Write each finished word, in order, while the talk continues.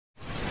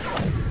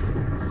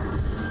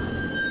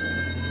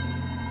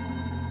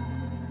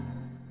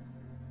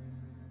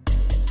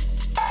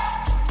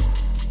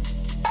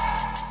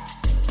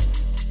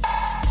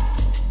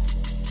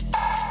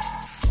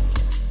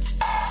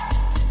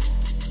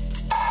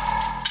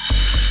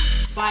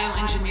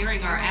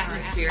bioengineering our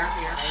atmosphere,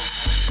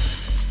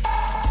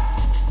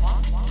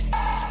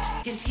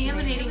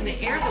 contaminating the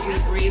air that we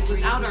breathe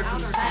without our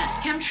consent.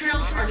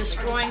 Chemtrails are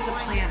destroying the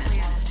planet.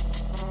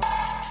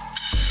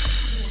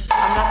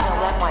 I'm not going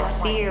to let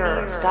my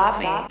fear stop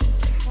me.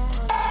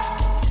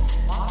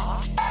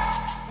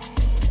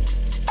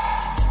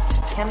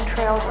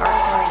 Chemtrails are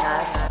killing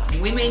us.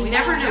 We may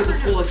never know the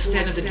full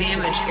extent of the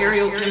damage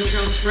aerial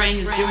chemtrail spraying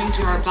is doing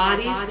to our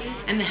bodies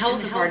and the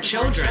health of our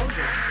children,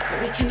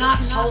 but we cannot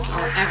halt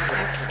our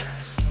efforts,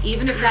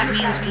 even if that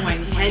means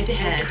going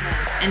head-to-head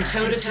and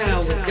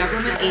toe-to-toe with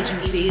government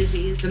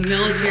agencies, the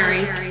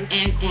military,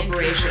 and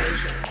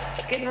corporations.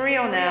 It's getting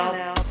real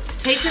now.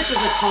 Take this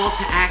as a call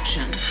to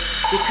action.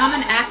 Become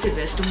an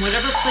activist in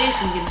whatever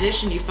place and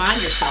condition you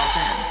find yourself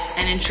in.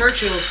 And in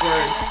Churchill's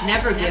words,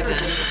 never give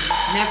in,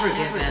 never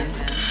give in,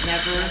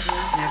 never,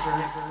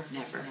 never,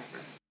 never.